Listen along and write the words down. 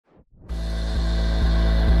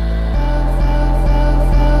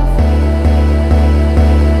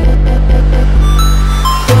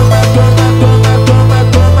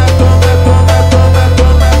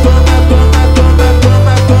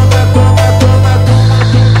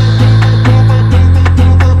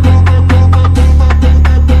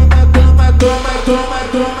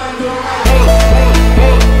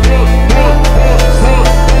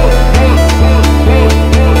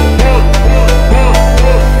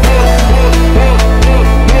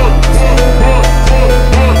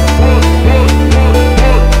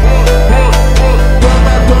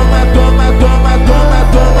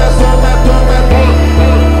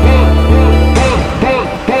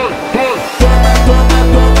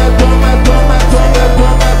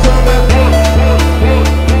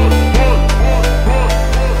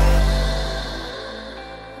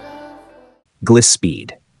Gliss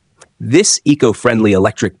Speed. This eco-friendly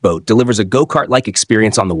electric boat delivers a go-kart-like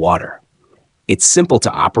experience on the water. It's simple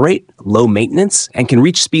to operate, low maintenance, and can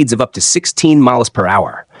reach speeds of up to 16 miles per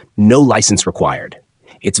hour. No license required.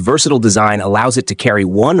 Its versatile design allows it to carry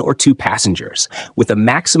 1 or 2 passengers, with a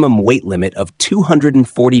maximum weight limit of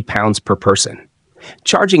 240 pounds per person.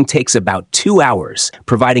 Charging takes about 2 hours,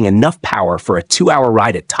 providing enough power for a 2-hour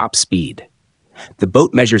ride at top speed. The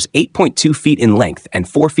boat measures 8.2 feet in length and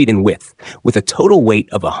 4 feet in width, with a total weight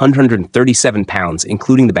of 137 pounds,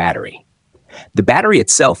 including the battery. The battery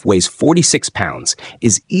itself weighs 46 pounds,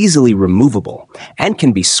 is easily removable, and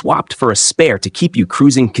can be swapped for a spare to keep you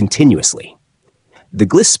cruising continuously. The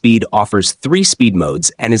Gliss Speed offers 3 speed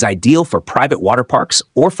modes and is ideal for private water parks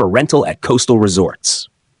or for rental at coastal resorts.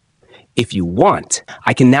 If you want,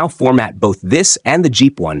 I can now format both this and the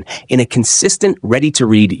Jeep one in a consistent,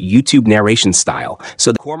 ready-to-read YouTube narration style,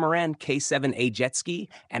 so the Cormorant K7A jet ski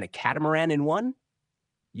and a catamaran in one?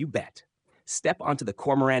 You bet. Step onto the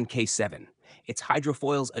Cormorant K7. Its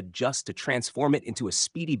hydrofoils adjust to transform it into a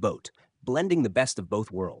speedy boat, blending the best of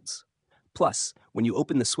both worlds. Plus, when you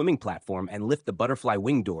open the swimming platform and lift the butterfly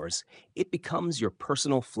wing doors, it becomes your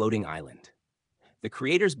personal floating island. The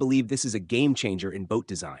creators believe this is a game changer in boat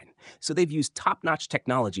design, so they've used top-notch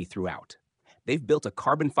technology throughout. They've built a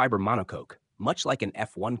carbon fiber monocoque, much like an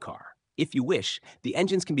F1 car. If you wish, the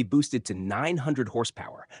engines can be boosted to 900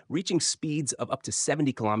 horsepower, reaching speeds of up to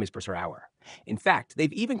 70 kilometers per hour. In fact,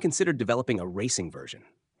 they've even considered developing a racing version.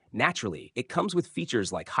 Naturally, it comes with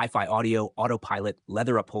features like hi-fi audio, autopilot,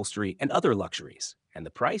 leather upholstery, and other luxuries. And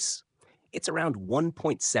the price? It's around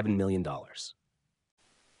 $1.7 million.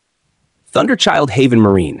 Thunderchild Haven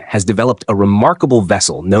Marine has developed a remarkable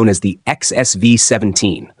vessel known as the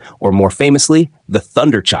XSV-17, or more famously, the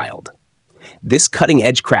Thunderchild. This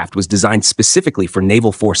cutting-edge craft was designed specifically for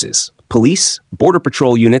naval forces, police, border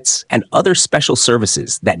patrol units, and other special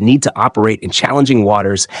services that need to operate in challenging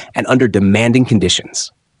waters and under demanding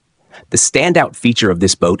conditions. The standout feature of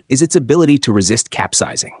this boat is its ability to resist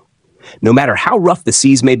capsizing. No matter how rough the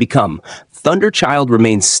seas may become, Thunderchild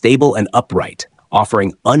remains stable and upright,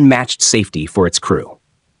 offering unmatched safety for its crew.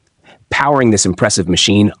 Powering this impressive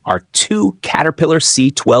machine are 2 Caterpillar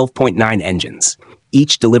C12.9 engines,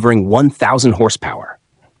 each delivering 1,000 horsepower.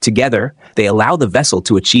 Together, they allow the vessel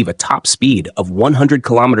to achieve a top speed of 100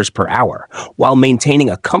 kilometers per hour while maintaining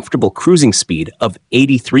a comfortable cruising speed of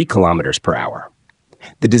 83 kilometers per hour.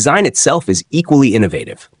 The design itself is equally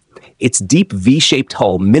innovative. Its deep V-shaped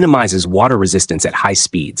hull minimizes water resistance at high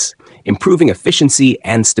speeds, improving efficiency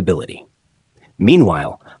and stability.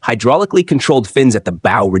 Meanwhile, hydraulically controlled fins at the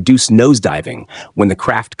bow reduce nosediving when the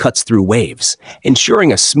craft cuts through waves,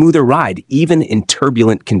 ensuring a smoother ride even in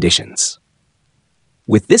turbulent conditions.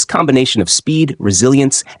 With this combination of speed,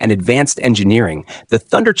 resilience, and advanced engineering, the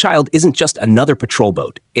Thunderchild isn't just another patrol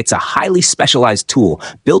boat. It's a highly specialized tool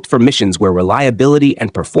built for missions where reliability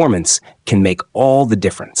and performance can make all the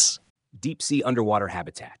difference. Deep-sea underwater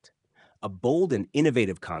habitat. A bold and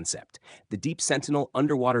innovative concept, the Deep Sentinel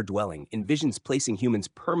underwater dwelling envisions placing humans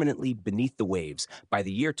permanently beneath the waves by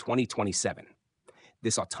the year 2027.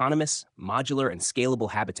 This autonomous, modular, and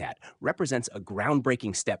scalable habitat represents a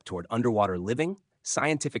groundbreaking step toward underwater living,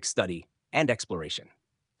 scientific study, and exploration.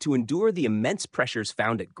 To endure the immense pressures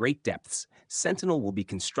found at great depths, Sentinel will be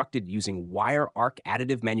constructed using wire arc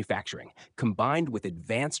additive manufacturing, combined with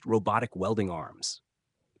advanced robotic welding arms.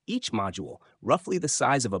 Each module, roughly the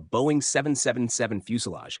size of a Boeing 777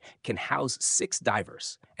 fuselage, can house 6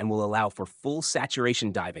 divers and will allow for full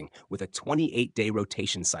saturation diving with a 28-day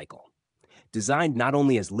rotation cycle. Designed not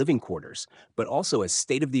only as living quarters, but also as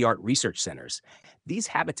state-of-the-art research centers, these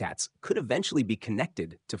habitats could eventually be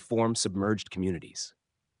connected to form submerged communities.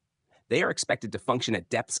 They are expected to function at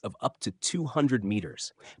depths of up to 200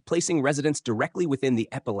 meters, placing residents directly within the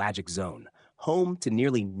epipelagic zone, home to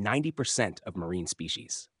nearly 90% of marine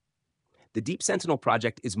species. The Deep Sentinel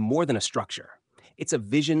project is more than a structure. It's a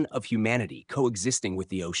vision of humanity coexisting with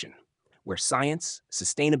the ocean, where science,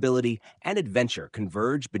 sustainability, and adventure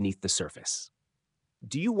converge beneath the surface.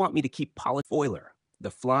 Do you want me to keep Foiler,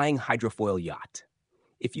 the flying hydrofoil yacht?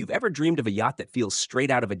 If you've ever dreamed of a yacht that feels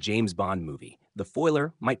straight out of a James Bond movie, the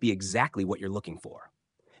Foiler might be exactly what you're looking for.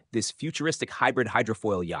 This futuristic hybrid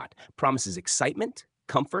hydrofoil yacht promises excitement,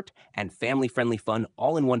 comfort, and family-friendly fun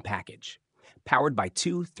all in one package. Powered by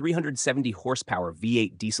 2 370-horsepower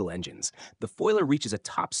V8 diesel engines, the Foiler reaches a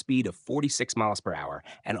top speed of 46 miles per hour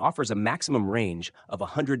and offers a maximum range of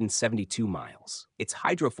 172 miles. Its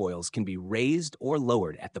hydrofoils can be raised or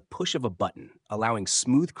lowered at the push of a button, allowing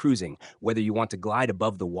smooth cruising whether you want to glide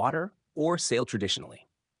above the water or sail traditionally.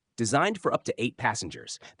 Designed for up to 8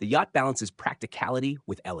 passengers, the yacht balances practicality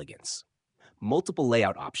with elegance. Multiple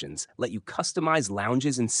layout options let you customize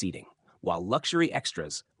lounges and seating, while luxury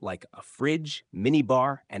extras like a fridge,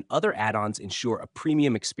 minibar, and other add-ons ensure a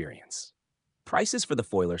premium experience. Prices for the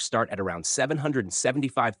foiler start at around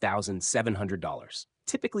 $775,700,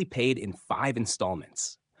 typically paid in 5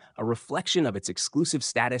 installments, a reflection of its exclusive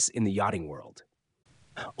status in the yachting world.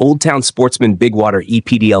 Old Town Sportsman Big Water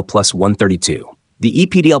EPDL Plus 132. The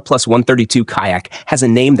EPDL Plus 132 kayak has a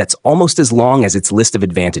name that's almost as long as its list of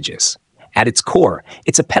advantages. At its core,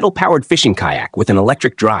 it's a pedal-powered fishing kayak with an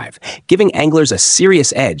electric drive, giving anglers a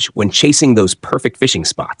serious edge when chasing those perfect fishing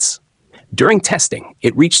spots. During testing,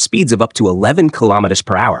 it reached speeds of up to 11 kilometers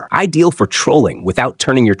per hour, ideal for trolling without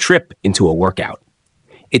turning your trip into a workout.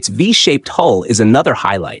 Its V-shaped hull is another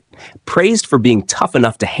highlight, praised for being tough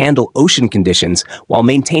enough to handle ocean conditions while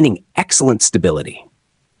maintaining excellent stability.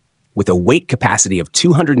 With a weight capacity of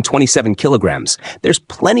 227 kilograms, there's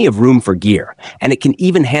plenty of room for gear, and it can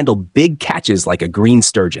even handle big catches like a green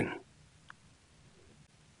sturgeon.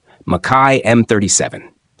 Mackay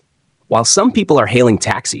M37. While some people are hailing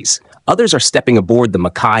taxis, others are stepping aboard the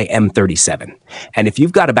Mackay M37. And if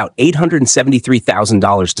you've got about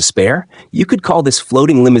 $873,000 to spare, you could call this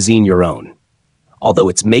floating limousine your own. Although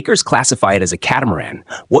its makers classify it as a catamaran,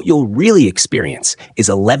 what you'll really experience is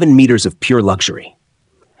 11 meters of pure luxury.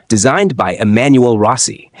 Designed by Emanuele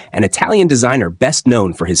Rossi, an Italian designer best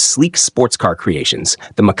known for his sleek sports car creations,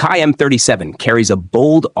 the Mackay M37 carries a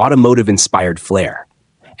bold, automotive-inspired flair.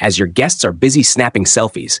 As your guests are busy snapping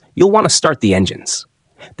selfies, you'll want to start the engines.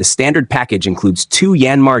 The standard package includes 2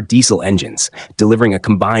 Yanmar diesel engines, delivering a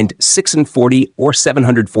combined 640 or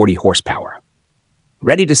 740 horsepower.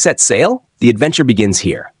 Ready to set sail? The adventure begins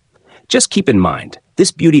here. Just keep in mind,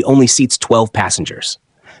 this beauty only seats 12 passengers.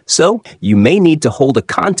 So, you may need to hold a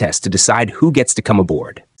contest to decide who gets to come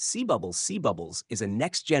aboard. Sea Bubbles is a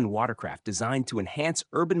next-gen watercraft designed to enhance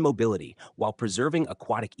urban mobility while preserving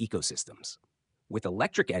aquatic ecosystems. With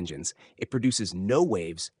electric engines, it produces no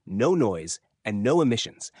waves, no noise, and no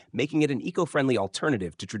emissions, making it an eco-friendly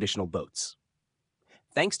alternative to traditional boats.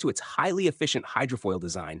 Thanks to its highly efficient hydrofoil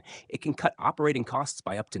design, it can cut operating costs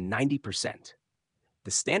by up to 90%. The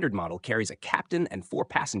standard model carries a captain and 4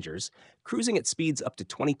 passengers, cruising at speeds up to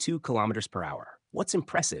 22 kilometers per hour. What's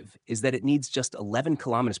impressive is that it needs just 11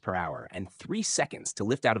 kilometers per hour and 3 seconds to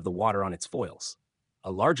lift out of the water on its foils. A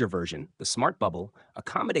larger version, the Smart Bubble,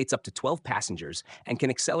 accommodates up to 12 passengers and can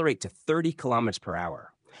accelerate to 30 kilometers per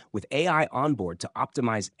hour, with AI onboard to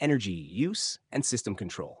optimize energy use and system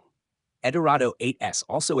control. Eduardo 8S,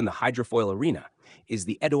 also in the hydrofoil arena, is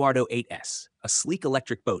the Eduardo 8S, a sleek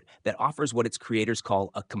electric boat that offers what its creators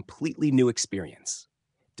call a completely new experience.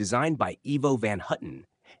 Designed by Ivo van Hutten,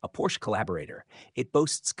 a Porsche collaborator, it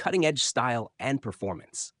boasts cutting-edge style and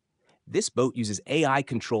performance. This boat uses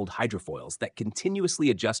AI-controlled hydrofoils that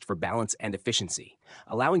continuously adjust for balance and efficiency,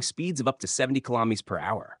 allowing speeds of up to 70 kilometers per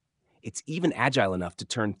hour. It's even agile enough to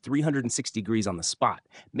turn 360 degrees on the spot,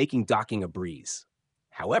 making docking a breeze.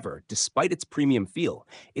 However, despite its premium feel,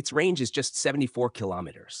 its range is just 74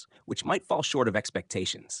 kilometers, which might fall short of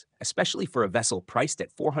expectations, especially for a vessel priced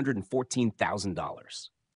at $414,000.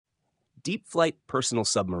 Deep Flight Personal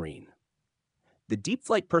Submarine. The Deep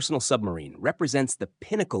Flight Personal Submarine represents the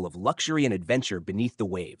pinnacle of luxury and adventure beneath the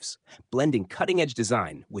waves, blending cutting-edge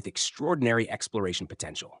design with extraordinary exploration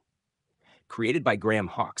potential. Created by Graham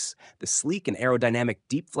Hawkes, the sleek and aerodynamic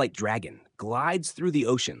Deep Flight Dragon glides through the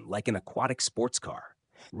ocean like an aquatic sports car,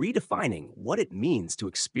 redefining what it means to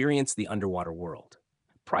experience the underwater world.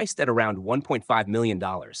 Priced at around $1.5 million,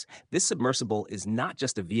 this submersible is not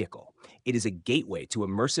just a vehicle. It is a gateway to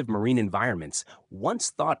immersive marine environments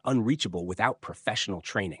once thought unreachable without professional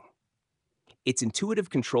training. Its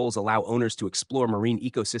intuitive controls allow owners to explore marine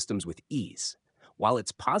ecosystems with ease, while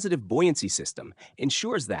its positive buoyancy system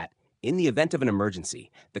ensures that, in the event of an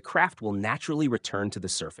emergency, the craft will naturally return to the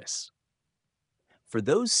surface. For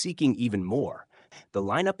those seeking even more, the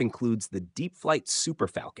lineup includes the Deep Flight Super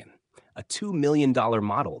Falcon, a $2 million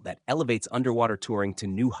model that elevates underwater touring to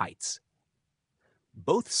new heights.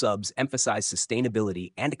 Both subs emphasize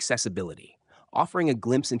sustainability and accessibility, offering a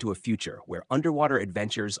glimpse into a future where underwater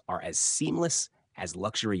adventures are as seamless as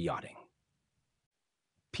luxury yachting.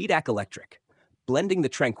 PDAC Electric. Blending the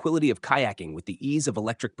tranquility of kayaking with the ease of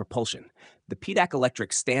electric propulsion, the PDAC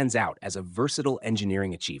Electric stands out as a versatile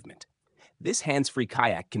engineering achievement. This hands-free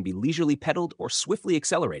kayak can be leisurely pedaled or swiftly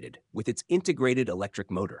accelerated with its integrated electric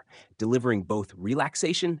motor, delivering both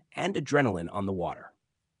relaxation and adrenaline on the water.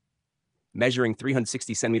 Measuring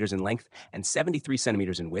 360 centimeters in length and 73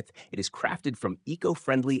 centimeters in width, it is crafted from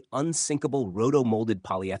eco-friendly, unsinkable roto-molded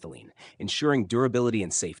polyethylene, ensuring durability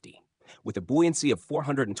and safety. With a buoyancy of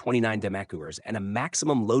 429 dmcurs and a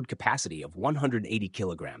maximum load capacity of 180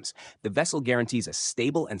 kilograms, the vessel guarantees a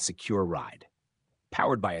stable and secure ride.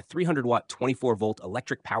 Powered by a 300-watt 24-volt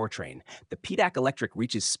electric powertrain, the PDAC Electric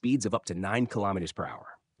reaches speeds of up to 9 kilometers per hour.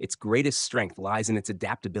 Its greatest strength lies in its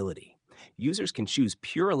adaptability. Users can choose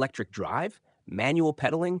pure electric drive, manual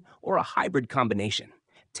pedaling, or a hybrid combination,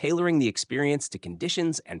 tailoring the experience to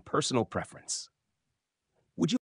conditions and personal preference.